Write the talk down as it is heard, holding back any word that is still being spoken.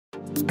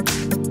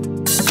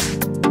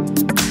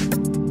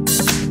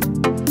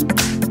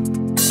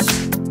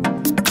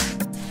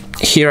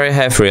Here I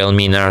have REALME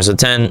Narzo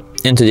 10,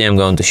 and today I'm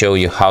going to show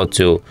you how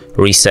to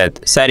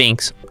reset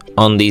settings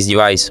on this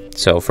device.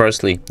 So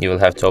firstly, you will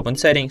have to open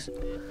settings,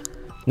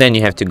 then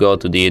you have to go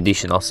to the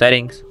additional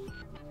settings,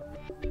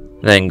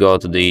 then go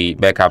to the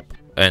backup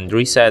and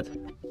reset,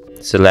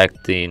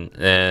 selecting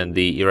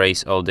the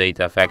erase all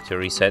data factory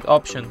reset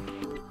option,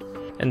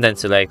 and then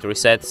select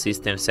reset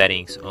system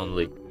settings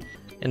only,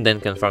 and then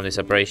confirm this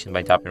operation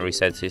by tapping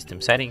reset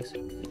system settings,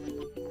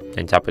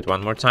 and tap it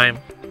one more time,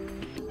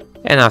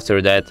 and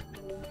after that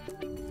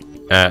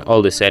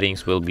all the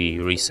settings will be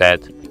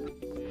reset.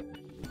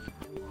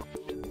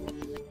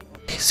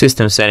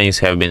 System settings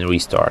have been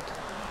restored.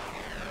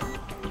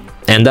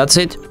 And that's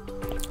it.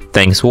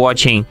 Thanks for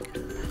watching.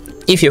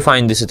 If you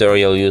find this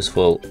tutorial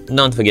useful,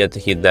 don't forget to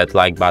hit that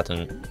like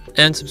button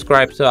and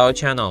subscribe to our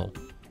channel.